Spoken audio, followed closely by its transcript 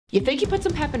You think you put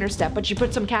some pep in her step, but you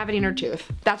put some cavity in her tooth.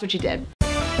 That's what you did.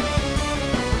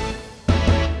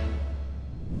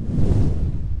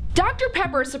 Dr.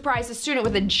 Pepper surprised a student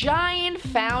with a giant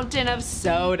fountain of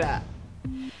soda.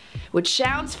 Which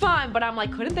sounds fun, but I'm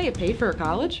like, couldn't they have paid for her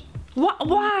college?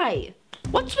 Why?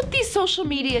 What's with these social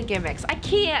media gimmicks? I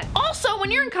can't. Also,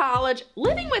 when you're in college,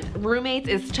 living with roommates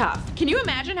is tough. Can you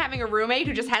imagine having a roommate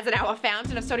who just has a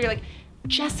fountain of soda? You're like,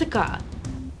 Jessica,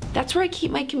 that's where I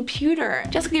keep my computer.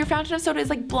 Jessica, your fountain of soda is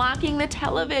like blocking the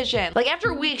television. Like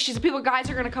after a week, guys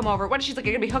are gonna come over. What if she's like,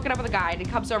 you're gonna be hooking up with a guy and he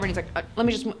comes over and he's like, let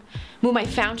me just move my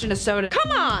fountain of soda.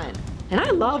 Come on. And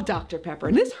I love Dr. Pepper,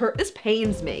 and this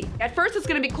pains me. At first it's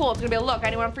gonna be cool, it's gonna be a look,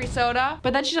 anyone want free soda?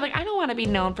 But then she's like, I don't wanna be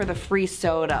known for the free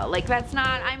soda. Like that's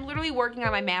not, I'm literally working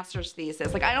on my master's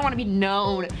thesis. Like I don't wanna be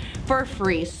known for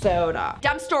free soda.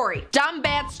 Dumb story, dumb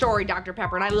bad story, Dr.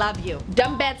 Pepper, and I love you.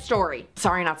 Dumb bad story.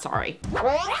 Sorry, not sorry.